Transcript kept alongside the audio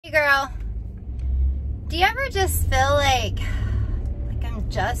girl, do you ever just feel like I'm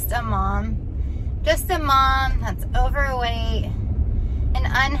just a mom? Just a mom that's overweight and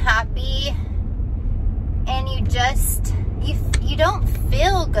unhappy, and you don't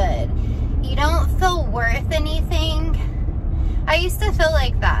feel good. You don't feel worth anything. I used to feel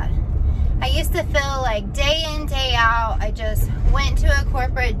like that. I used to feel like day in, day out, I just went to a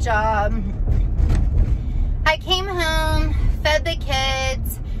corporate job. I came home, fed the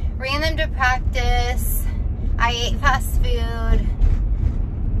kids, ran them to practice. I ate fast food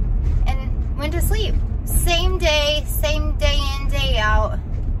and went to sleep. Same day in, day out.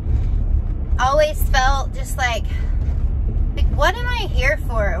 Always felt just like what am I here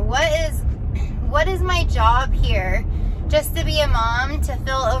for? What is my job here? Just to be a mom, to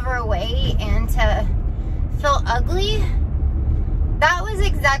feel overweight and to feel ugly? That was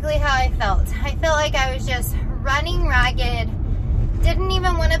exactly how I felt. I felt like I was just running ragged. Didn't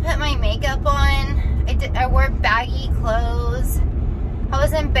even want to put my makeup on. I wore baggy clothes. I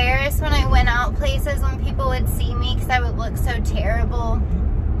was embarrassed when I went out places when people would see me because I would look so terrible.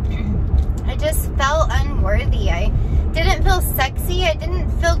 I just felt unworthy. I didn't feel sexy. I didn't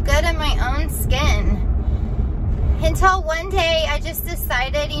feel good in my own skin. Until one day I just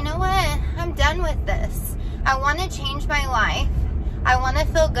decided, you know what? I'm done with this. I want to change my life. I want to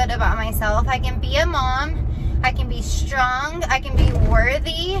feel good about myself. I can be a mom. I can be strong. I can be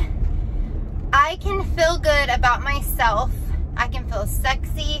worthy. I can feel good about myself. I can feel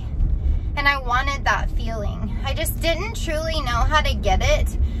sexy. And I wanted that feeling. I just didn't truly know how to get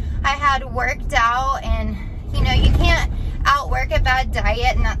it. I had worked out, and you know, you can't outwork a bad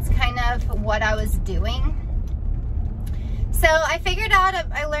diet, and that's kind of what I was doing. So I figured out,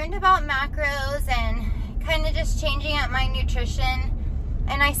 I learned about macros and kind of just changing up my nutrition,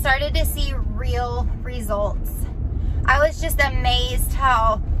 and I started to see real results. I was just amazed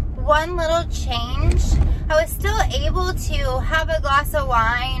how one little change, I was still able to have a glass of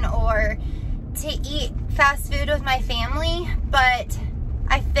wine or to eat fast food with my family, but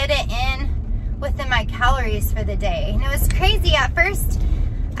I fit it in within my calories for the day. And it was crazy. At first,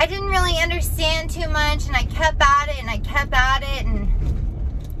 I didn't really understand too much, and I kept at it and I kept at it, and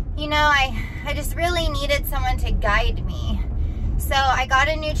you know, I just really needed someone to guide me. So I got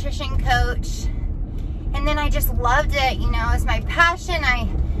a nutrition coach, and then I just loved it. You know, it was my passion. I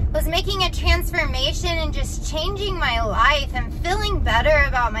was making a transformation and just changing my life and feeling better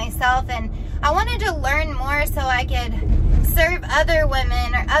about myself, and I wanted to learn more so I could serve other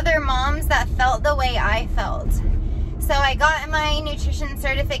women or other moms that felt the way I felt. So I got my nutrition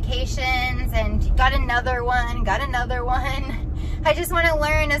certifications and got another one. I just want to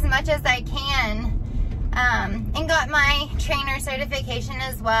learn as much as I can, and got my trainer certification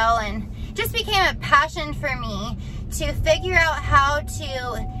as well, and just became a passion for me to figure out how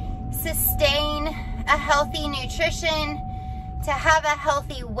to sustain a healthy nutrition, to have a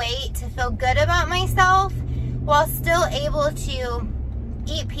healthy weight, to feel good about myself while still able to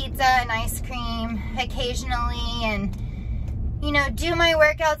eat pizza and ice cream occasionally, and you know, do my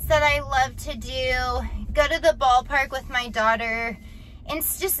workouts that I love to do, go to the ballpark with my daughter, and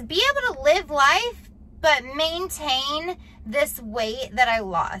just be able to live life but maintain this weight that I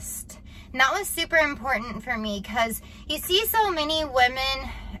lost. And that was super important for me, because you see so many women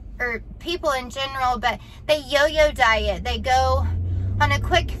or people in general, but they yo-yo diet. They go on a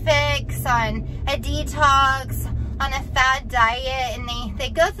quick fix, on a detox, on a fad diet, and they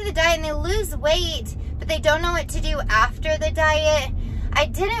go through the diet and they lose weight, but they don't know what to do after the diet. I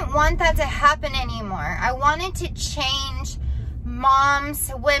didn't want that to happen anymore. I wanted to change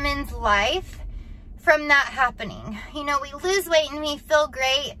women's life from that happening. You know, we lose weight and we feel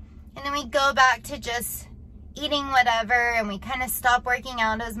great, and then we go back to just eating whatever, and we kind of stop working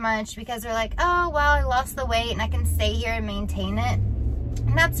out as much because we're like, oh, well, I lost the weight and I can stay here and maintain it.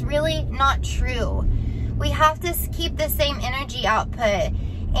 And that's really not true. We have to keep the same energy output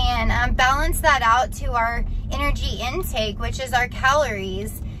and balance that out to our energy intake, which is our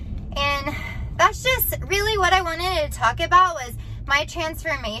calories. And that's just really what I wanted to talk about, was my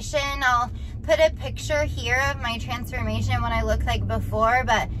transformation. I'll put a picture here of my transformation, what I looked like before,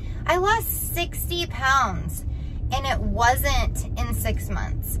 but I lost 60 pounds, and it wasn't in 6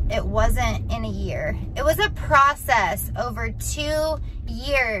 months. It wasn't in a year. It was a process over 2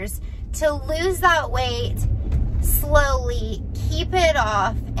 years to lose that weight slowly, keep it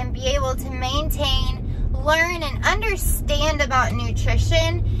off, and be able to maintain, learn, and understand about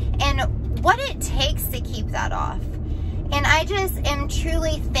nutrition and what it takes to keep that off. And I just am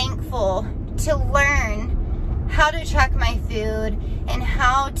truly thankful to learn how to track my food and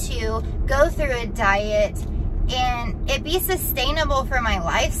how to go through a diet and it be sustainable for my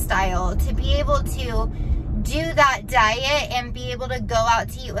lifestyle to be able to do that diet and be able to go out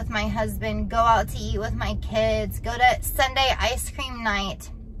to eat with my husband, go out to eat with my kids, go to Sunday ice cream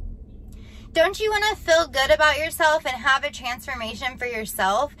night. Don't you want to feel good about yourself and have a transformation for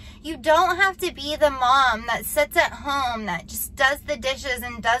yourself? You don't have to be the mom that sits at home, that just does the dishes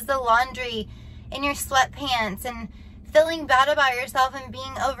and does the laundry in your sweatpants and feeling bad about yourself and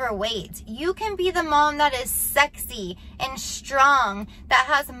being overweight. You can be the mom that is sexy and strong, that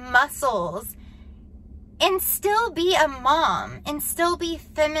has muscles, and still be a mom and still be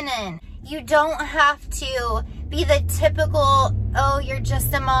feminine. You don't have to be the typical, oh, you're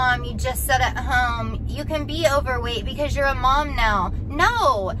just a mom, you just sit at home. You can be overweight because you're a mom now.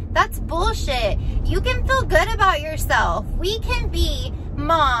 No, that's bullshit. You can feel good about yourself. We can be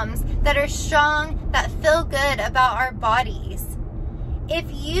moms that are strong, that feel good about our bodies. If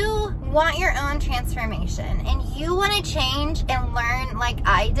you want your own transformation and you want to change and learn like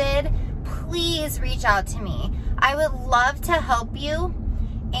I did, please reach out to me. I would love to help you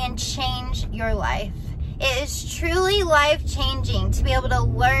and change your life. It is truly life-changing to be able to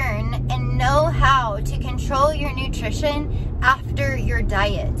learn and know how to control your nutrition after your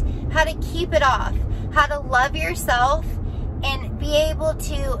diet, how to keep it off, how to love yourself and be able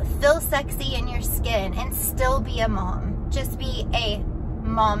to feel sexy in your skin and still be a mom. Just be a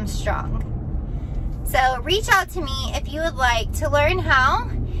mom strong. So reach out to me if you would like to learn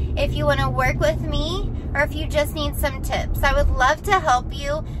how, if you want to work with me, or if you just need some tips. I would love to help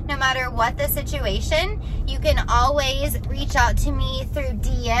you no matter what the situation. You can always reach out to me through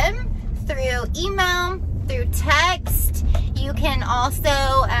DM, through email, through text. You can also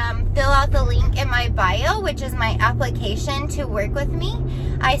fill out the link in my bio, which is my application to work with me.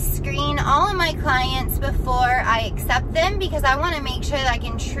 I screen all of my clients before I accept them because I want to make sure that I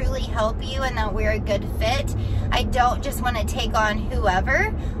can truly help you and that we're a good fit. I don't just want to take on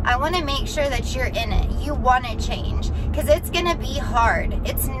whoever. I want to make sure that you're in it. You want to change because it's going to be hard.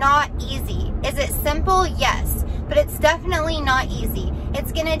 It's not easy. Is it simple? Yes, but it's definitely not easy.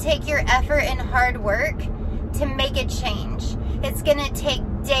 It's going to take your effort and hard work to make a change. It's going to take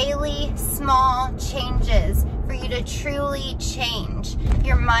daily small changes for you to truly change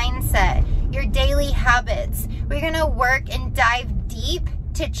your mindset, your daily habits. We're going to work and dive deep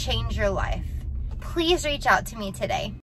to change your life. Please reach out to me today.